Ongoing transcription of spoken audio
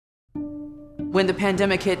When the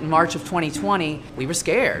pandemic hit in March of 2020, we were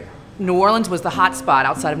scared. New Orleans was the hot spot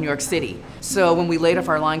outside of New York City. So when we laid off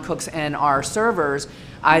our line cooks and our servers,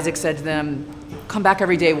 Isaac said to them, come back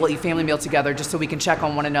every day, we'll eat family meal together just so we can check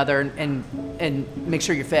on one another and make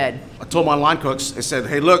sure you're fed. I told my line cooks, I said,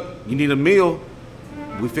 hey look, you need a meal.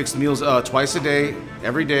 We fix meals twice a day,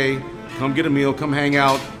 every day. Come get a meal, come hang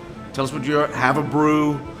out, tell us what you're, have a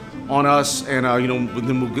brew on us, and then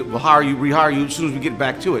we'll rehire you as soon as we get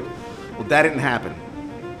back to it. Well, that didn't happen.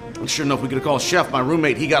 And sure enough, we get a call, Chef, my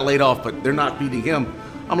roommate, he got laid off, but they're not feeding him.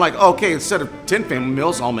 I'm like, okay, instead of 10 family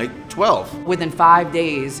meals, I'll make 12. Within 5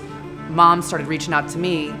 days, moms started reaching out to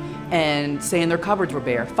me and saying their cupboards were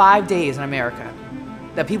bare. 5 days in America,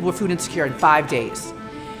 that people were food insecure in 5 days.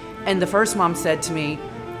 And the first mom said to me,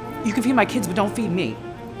 you can feed my kids, but don't feed me.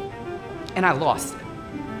 And I lost it.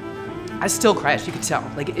 I still crashed, you could tell.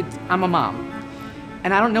 I'm a mom.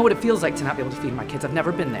 And I don't know what it feels like to not be able to feed my kids. I've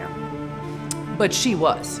never been there. But she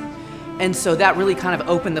was. And so that really kind of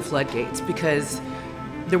opened the floodgates, because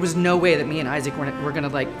there was no way that me and Isaac were gonna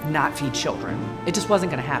not feed children. It just wasn't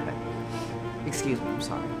gonna happen. Excuse me, I'm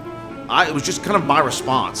sorry. It was just kind of my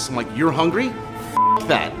response. I'm like, you're hungry? F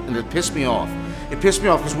that. And it pissed me off. It pissed me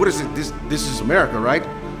off because what is it? This is America, right?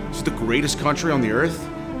 This is the greatest country on the earth,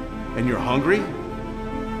 and you're hungry?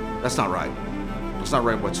 That's not right. That's not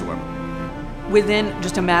right whatsoever. Within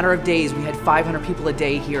just a matter of days, we had 500 people a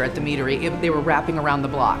day here at the meadery. They were wrapping around the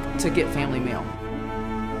block to get family meal.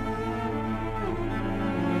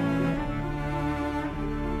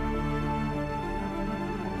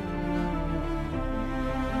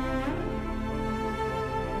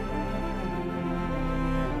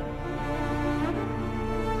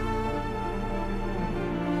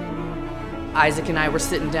 Isaac and I were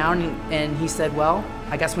sitting down and he said, well,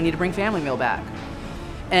 I guess we need to bring family meal back.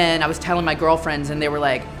 And I was telling my girlfriends and they were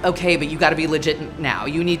like, okay, but you gotta be legit now.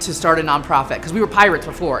 You need to start a nonprofit, because we were pirates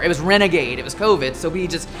before. It was renegade, it was COVID, so we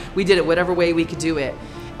did it whatever way we could do it.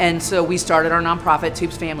 And so we started our nonprofit,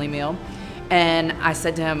 Toups Family Meal. And I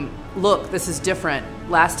said to him, look, this is different.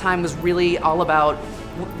 Last time was really all about,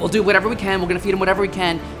 we'll do whatever we can, we're gonna feed them whatever we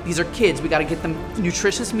can. These are kids, we gotta get them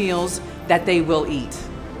nutritious meals that they will eat.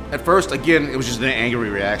 At first, again, it was just an angry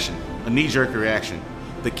reaction, a knee-jerk reaction.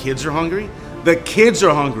 The kids are hungry? The kids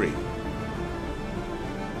are hungry.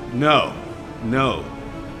 No.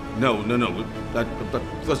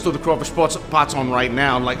 Let's throw the crawfish pots on right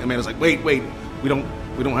now. And Amanda's like, wait, we don't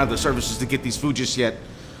have the services to get these food just yet.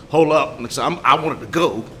 Hold up. And so I wanted to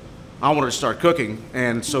go. I wanted to start cooking,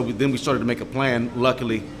 and so then we started to make a plan.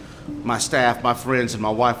 Luckily, my staff, my friends, and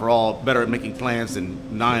my wife are all better at making plans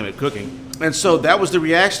than I am at cooking. And so that was the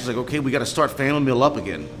reaction. It's like, okay, we got to start family meal up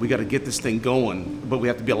again. We got to get this thing going, but we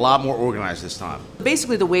have to be a lot more organized this time.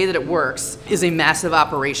 Basically, the way that it works is a massive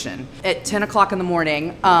operation. At 10 o'clock in the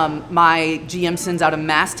morning, my GM sends out a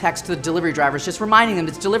mass text to the delivery drivers, just reminding them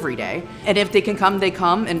it's delivery day. And if they can come, they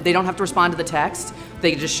come, and they don't have to respond to the text.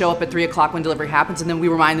 They just show up at 3 o'clock when delivery happens, and then we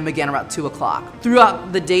remind them again about 2 o'clock.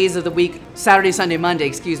 Throughout the days of the week, Saturday, Sunday, Monday,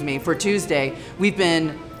 excuse me, for Tuesday, we've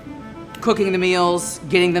been cooking the meals,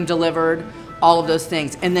 getting them delivered, all of those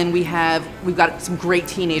things. And then we've got some great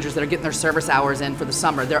teenagers that are getting their service hours in for the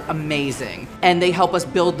summer. They're amazing. And they help us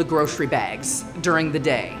build the grocery bags during the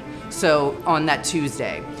day, so on that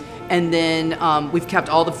Tuesday. And then we've kept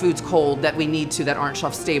all the foods cold that we need to that aren't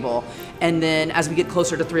shelf stable. And then as we get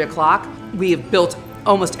closer to 3 o'clock, we have built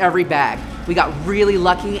almost every bag. We got really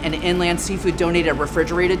lucky, and Inland Seafood donated a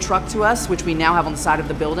refrigerated truck to us, which we now have on the side of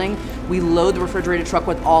the building. We load the refrigerated truck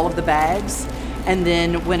with all of the bags, and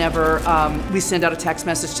then whenever we send out a text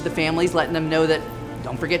message to the families letting them know that,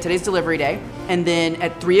 don't forget today's delivery day. And then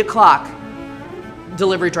at 3 o'clock,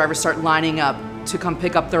 delivery drivers start lining up to come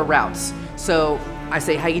pick up their routes. So I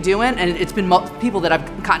say, how you doing? And it's been people that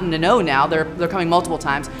I've gotten to know now. They're coming multiple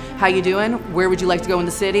times. How you doing? Where would you like to go in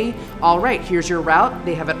the city? All right, here's your route.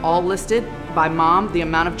 They have it all listed by mom, the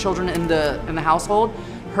amount of children in the household,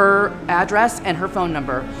 her address, and her phone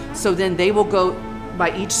number. So then they will go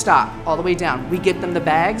by each stop all the way down. We get them the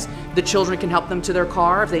bags. The children can help them to their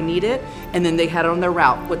car if they need it, and then they head on their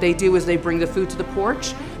route. What they do is they bring the food to the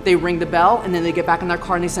porch, they ring the bell, and then they get back in their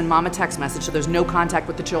car and they send mom a text message, so there's no contact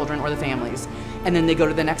with the children or the families. And then they go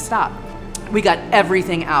to the next stop. We got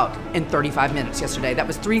everything out in 35 minutes yesterday. That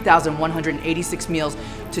was 3,186 meals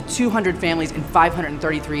to 200 families and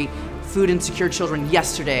 533 food insecure children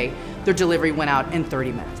yesterday. Their delivery went out in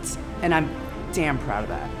 30 minutes. And I'm damn proud of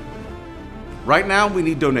that. Right now, we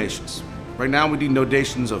need donations. Right now, we need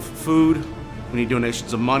donations of food. We need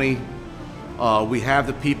donations of money. We have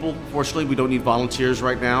the people. Fortunately, we don't need volunteers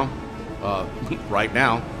right now. But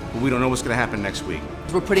we don't know what's going to happen next week.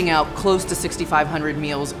 We're putting out close to 6,500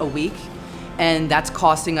 meals a week, and that's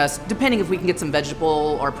costing us, depending if we can get some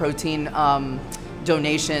vegetable or protein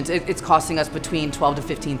donations, it's costing us between $12,000 to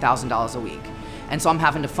 $15,000 a week. And so I'm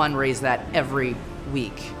having to fundraise that every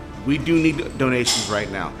week. We do need donations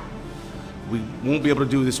right now. We won't be able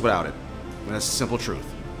to do this without it. And that's the simple truth.